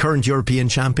current European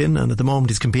champion, and at the moment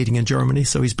he's competing in Germany.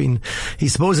 So he's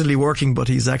supposedly working, but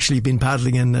he's actually been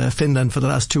paddling in Finland for the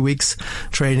last 2 weeks,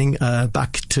 training,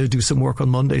 back to do some work on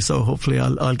Monday. So hopefully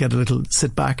I'll get a little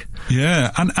sit back.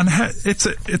 Yeah, and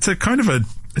it's a kind of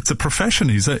it's a profession.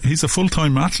 He's a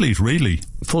full-time athlete, really.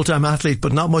 Full-time athlete,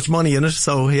 but not much money in it,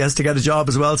 so he has to get a job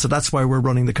as well. So that's why we're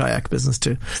running the kayak business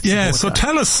too. Yeah. So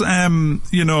tell us,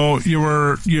 you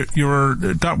were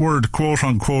that word, quote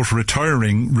unquote,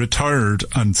 retired,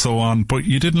 and so on, but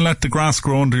you didn't let the grass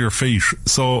grow under your feet.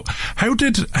 So how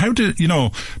did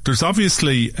there's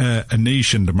obviously a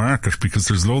niche in the market because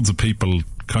there's loads of people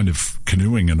kind of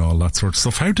canoeing and all that sort of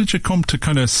stuff. How did you come to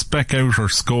kind of spec out or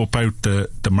scope out the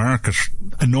market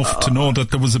enough to know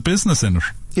that there was a business in it?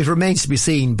 It remains to be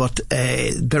seen, but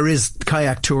there is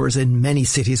kayak tours in many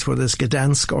cities, whether it's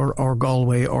Gdansk or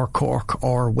Galway or Cork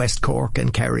or West Cork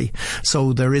and Kerry.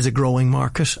 So there is a growing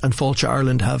market, and Fáilte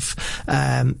Ireland have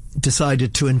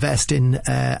decided to invest in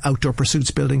outdoor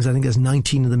pursuits buildings. I think there's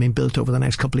 19 of them being built over the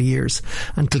next couple of years,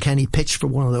 and Kilkenny pitched for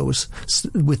one of those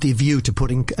with the view to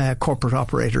putting corporate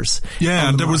operators. Yeah,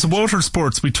 and there was water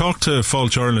sports. We talked to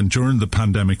Fáilte Ireland during the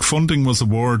pandemic. Funding was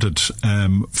awarded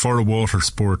for a water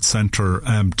sports centre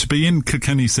to be in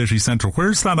Kilkenny City Centre.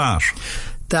 Where's that at?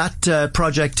 That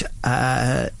project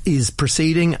is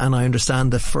proceeding, and I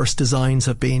understand the first designs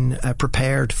have been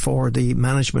prepared for the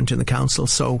management in the council,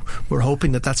 so we're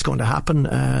hoping that that's going to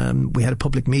happen. We had a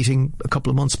public meeting a couple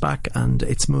of months back, and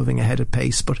it's moving ahead at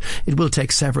pace, but it will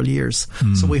take several years.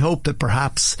 So we hope that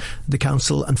perhaps the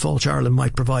council and Fáilte Ireland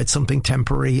might provide something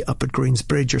temporary up at Greens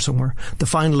Bridge or somewhere. The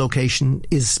final location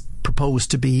is proposed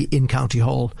to be in County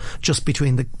Hall, just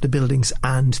between the buildings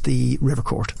and the river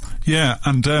court. Yeah,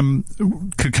 and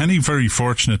Kilkenny very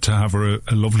fortunate to have a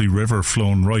lovely river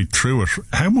flowing right through it.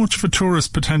 How much of a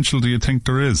tourist potential do you think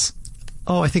there is?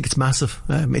 Oh, I think it's massive.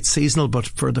 It's seasonal, but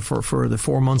for the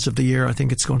 4 months of the year, I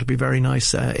think it's going to be very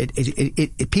nice.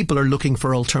 People are looking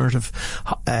for alternative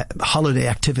holiday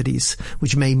activities,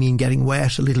 which may mean getting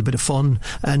wet, a little bit of fun,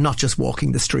 and not just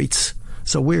walking the streets.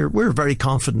 So we're very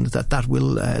confident that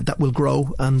will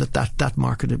grow, and that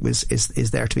market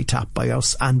is there to be tapped by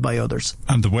us and by others.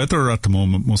 And the weather at the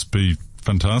moment must be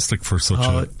fantastic for such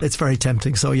it's very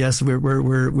tempting. So yes, we're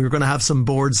going to have some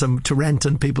boards to rent,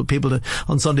 and people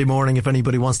on Sunday morning, if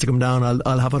anybody wants to come down,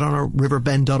 I'll have it on our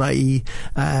riverbend.ie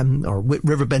or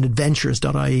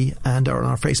riverbendadventures.ie and on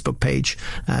our Facebook page.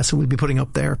 So we'll be putting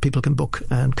up there. People can book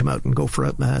and come out and go for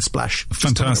a splash.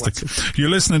 Fantastic.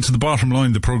 You're listening to The Bottom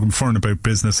Line, the programme for and about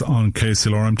business on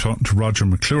KCLR. I'm talking to Roger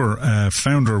McClure,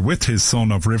 founder with his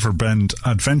son of Riverbend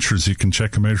Adventures. You can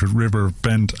check him out at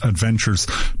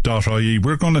riverbendadventures.ie.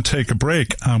 We're going to take a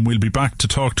break, and we'll be back to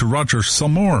talk to Roger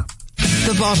some more.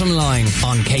 The Bottom Line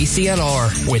on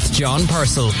KCLR with John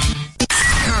Purcell.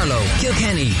 Carlow,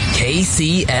 Kilkenny,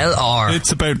 KCLR.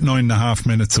 It's about 9.5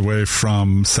 minutes away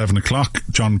from 7 o'clock.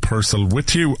 John Purcell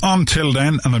with you until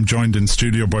then, and I'm joined in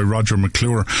studio by Roger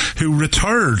McClure, who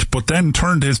retired but then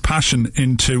turned his passion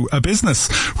into a business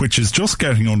which is just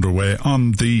getting underway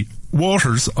on the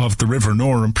waters of the River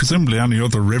Nore, and presumably any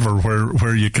other river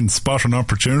where you can spot an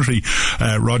opportunity,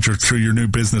 Roger, through your new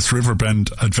business, Riverbend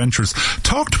Adventures.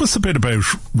 Talk to us a bit about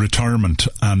retirement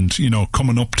and,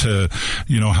 coming up to,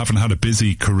 having had a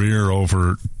busy career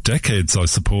over decades, I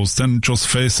suppose, then just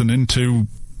facing into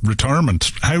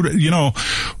retirement.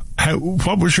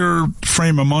 What was your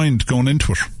frame of mind going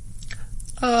into it?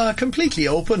 Completely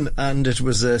open, and it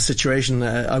was a situation.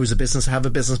 I have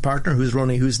a business partner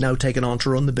who's now taken on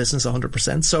to run the business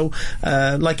 100%. So,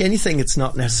 like anything, it's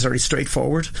not necessarily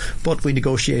straightforward, but we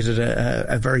negotiated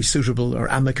a very suitable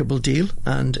or amicable deal,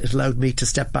 and it allowed me to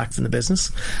step back from the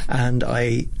business, and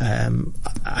I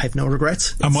have no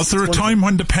regrets. And was there a time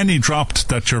when the penny dropped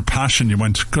that your passion, you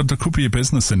went, God, there could be a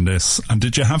business in this? And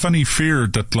did you have any fear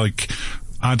that, like,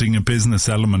 adding a business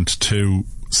element to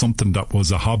something that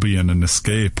was a hobby and an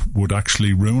escape would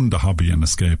actually ruin the hobby and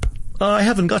escape? I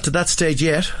haven't got to that stage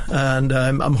yet, and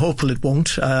I'm hopeful it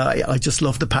won't. I just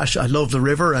love the passion. I love the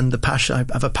river and the passion. I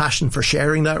have a passion for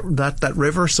sharing that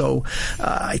river. So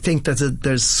I think that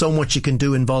there's so much you can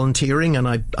do in volunteering, and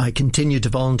I continue to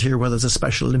volunteer, whether it's a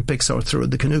Special Olympics or through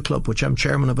the Canoe Club, which I'm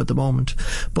chairman of at the moment.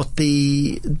 But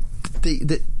the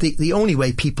only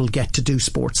way people get to do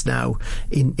sports now,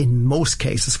 in most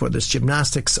cases, whether it's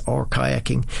gymnastics or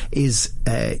kayaking, is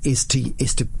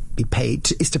to be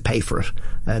paid is to pay for it.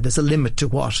 There's a limit to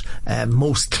what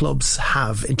most clubs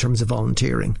have in terms of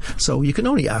volunteering. So you can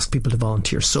only ask people to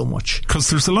volunteer so much. Because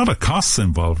there's a lot of costs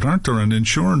involved, aren't there? And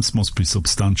insurance must be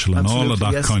substantial and all of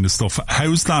that kind of stuff.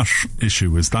 How's that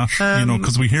issue? Is that,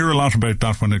 because we hear a lot about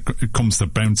that when it comes to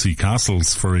bouncy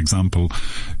castles, for example.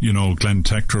 Glenn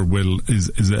Tector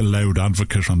is a loud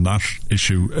advocate on that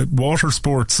issue. Water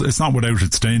sports, it's not without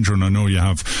its danger, and I know you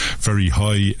have very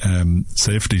high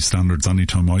safety standards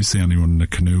anytime I see anyone in a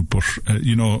canoe, but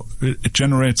it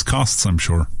generates costs, I'm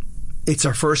sure. It's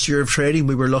our first year of trading.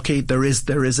 We were lucky. There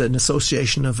is an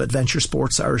association of adventure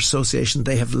sports, Irish Association.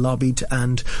 They have lobbied,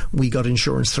 and we got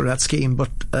insurance through that scheme.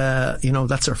 But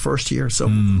that's our first year, so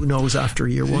who knows after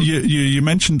year one? You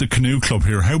mentioned the canoe club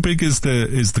here. How big is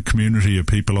the community of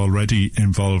people already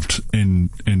involved in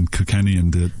Kilkenny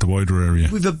and the wider area?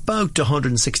 We've about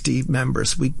 160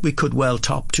 members. We could well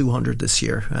top 200 this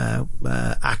year.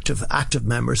 Active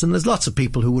members, and there's lots of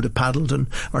people who would have paddled and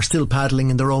are still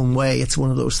paddling in their own way. It's one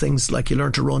of those things. Like you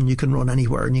learn to run, you can run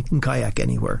anywhere and you can kayak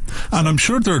anywhere. And I'm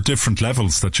sure there are different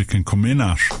levels that you can come in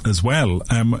at as well.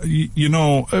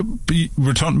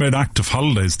 We're talking about active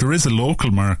holidays. There is a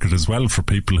local market as well for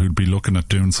people who'd be looking at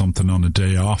doing something on a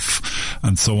day off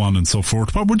and so on and so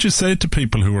forth. What would you say to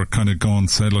people who are kind of going,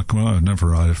 say, look, well, I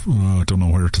don't know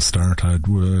where to start. I'd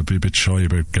be a bit shy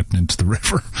about getting into the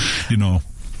river,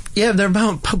 Yeah, they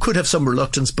could have some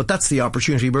reluctance, but that's the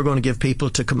opportunity we're going to give people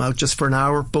to come out just for an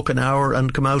hour, book an hour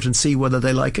and come out and see whether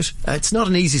they like it. It's not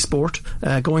an easy sport.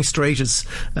 Going straight is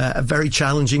a very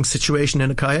challenging situation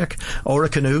in a kayak or a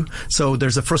canoe, so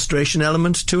there's a frustration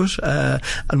element to it,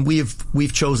 and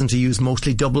we've chosen to use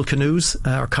mostly double canoes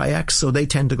or kayaks, so they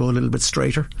tend to go a little bit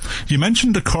straighter. You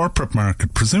mentioned the corporate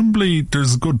market. Presumably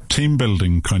there's a good team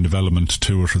building kind of element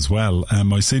to it as well.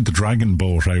 I see the Dragon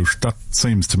boat out. That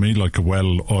seems to me like a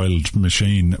well-oiled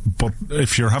machine, but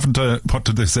if you're having to, what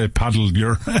did they say, paddle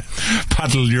your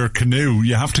canoe,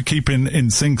 you have to keep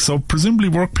in sync, so presumably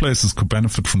workplaces could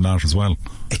benefit from that as well.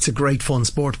 It's a great fun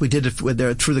sport. We did it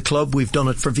through the club. We've done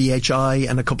it for VHI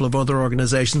and a couple of other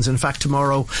organisations. In fact,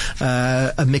 tomorrow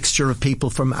a mixture of people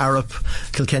from Arup,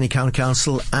 Kilkenny County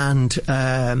Council, and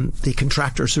the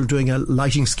contractors who are doing a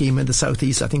lighting scheme in the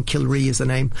southeast, I think Kilree is the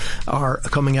name, are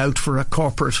coming out for a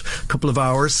corporate couple of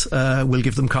hours. We'll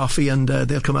give them coffee and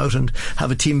they'll come out and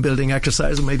have a team building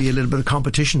exercise and maybe a little bit of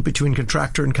competition between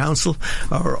contractor and council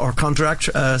or contract.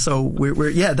 So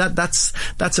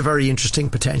that's a very interesting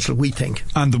potential, we think.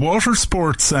 And the water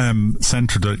sports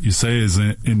centre that you say is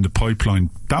in the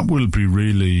pipeline, that will be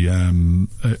really a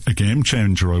game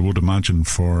changer, I would imagine,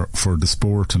 for the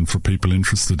sport and for people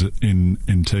interested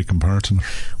in taking part in it.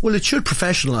 Well, it should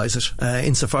professionalise it,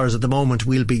 insofar as at the moment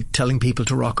we'll be telling people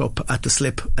to rock up at the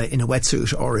slip in a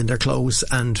wetsuit or in their clothes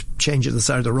and change at the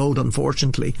side of the road,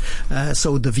 unfortunately.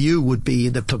 So the view would be,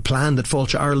 the plan that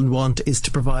Fáilte Ireland want is to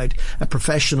provide a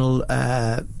professional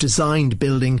designed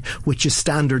building which is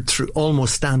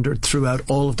almost standard throughout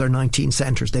all of their 19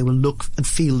 centres. They will look and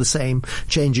feel the same.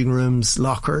 Changing rooms,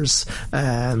 lockers.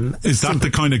 Is that the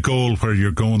kind of goal where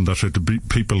you're going, that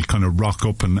people kind of rock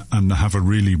up and have a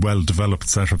really well developed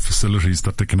set of facilities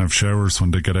that they can have showers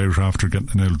when they get out after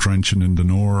getting an old drenching in the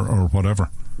Nor or whatever?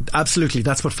 Absolutely,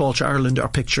 that's what Fáilte Ireland are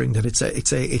picturing. That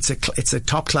it's a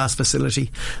top class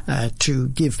facility to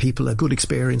give people a good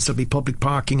experience. There'll be public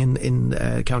parking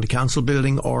in County Council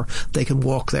building, or they can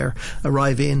walk there,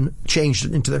 arrive in, change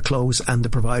into their clothes, and the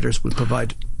providers will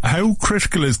provide. How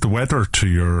critical is the weather to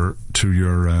your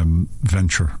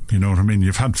venture? You know what I mean?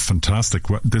 You've had fantastic.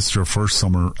 This is your first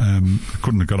summer.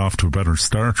 Couldn't have got off to a better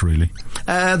start, really.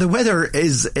 The weather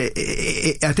is.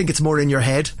 I think it's more in your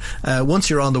head. Once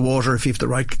you're on the water, if you have the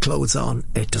right clothes on,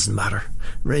 it doesn't matter.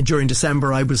 During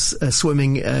December, I was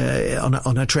swimming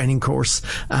on a training course,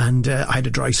 and I had a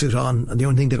dry suit on, and the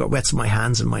only thing that got wet's my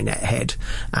hands and my head.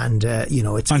 And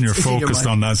it's. And you're focused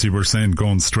on, as you were saying,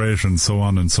 going straight and so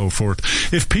on and so forth.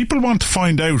 If people want to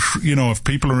find out, if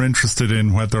people are interested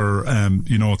in whether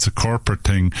it's a corporate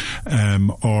thing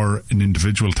or an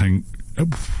individual thing,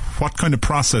 what kind of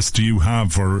process do you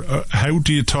have, or how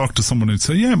do you talk to someone who'd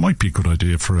say, yeah, it might be a good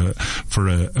idea for a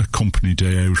company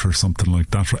day out or something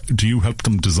like that? Do you help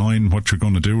them design what you're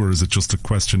going to do, or is it just a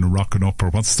question of rocking up, or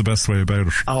what's the best way about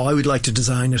it? Oh, I would like to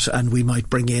design it, and we might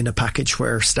bring in a package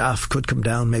where staff could come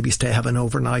down, maybe have an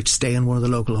overnight stay in one of the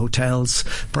local hotels,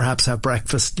 perhaps have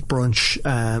breakfast, brunch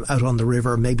out on the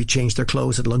river, maybe change their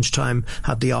clothes at lunchtime,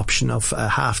 have the option of a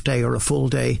half day or a full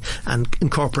day, and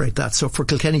incorporate that. So for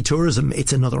Kilkenny tourism,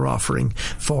 it's another offering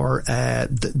for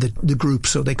the group.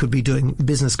 So they could be doing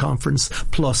business conference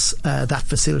plus that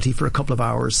facility for a couple of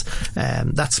hours.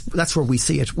 That's where we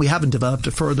see it. We haven't developed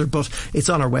it further, but it's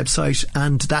on our website,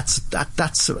 and that's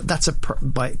a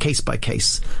case by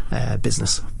case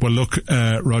business. Well, look,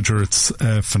 Roger, it's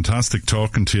fantastic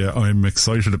talking to you. I'm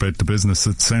excited about the business.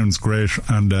 It sounds great,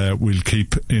 and we'll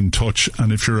keep in touch.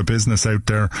 And if you're a business out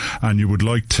there and you would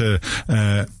like to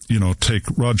take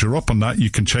Roger up on that, you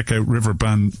can check out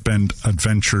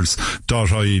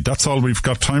riverbendadventures.ie. That's all we've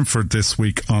got time for this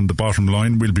week on The Bottom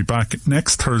Line. We'll be back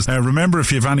next Thursday. Remember,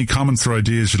 if you have any comments or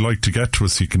ideas you'd like to get to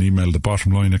us, you can email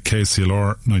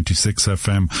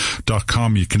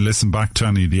thebottomline@kclr96fm.com. You can listen back to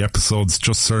any of the episodes.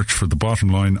 Just search for The Bottom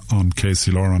Line on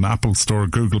KCLR on Apple Store,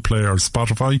 Google Play or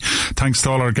Spotify. Thanks to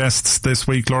all our guests this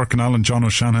week: Lorcan Allen, John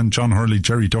O'Shanahan, John Hurley,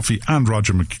 Jerry Duffy and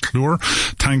Roger McClure.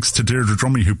 Thanks to Deirdre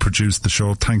Drummy, who produced the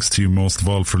show. Thanks to you most of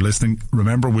all for listening.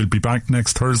 Remember, we'll be back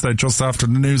next Thursday just after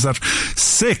the news at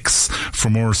 6 for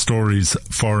more stories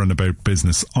for and about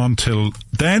business. Until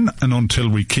then, and until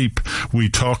we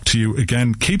talk to you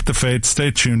again, keep the faith,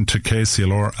 stay tuned to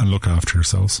KCLR and look after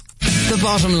yourselves. The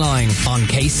Bottom Line on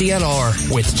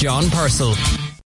KCLR with John Purcell.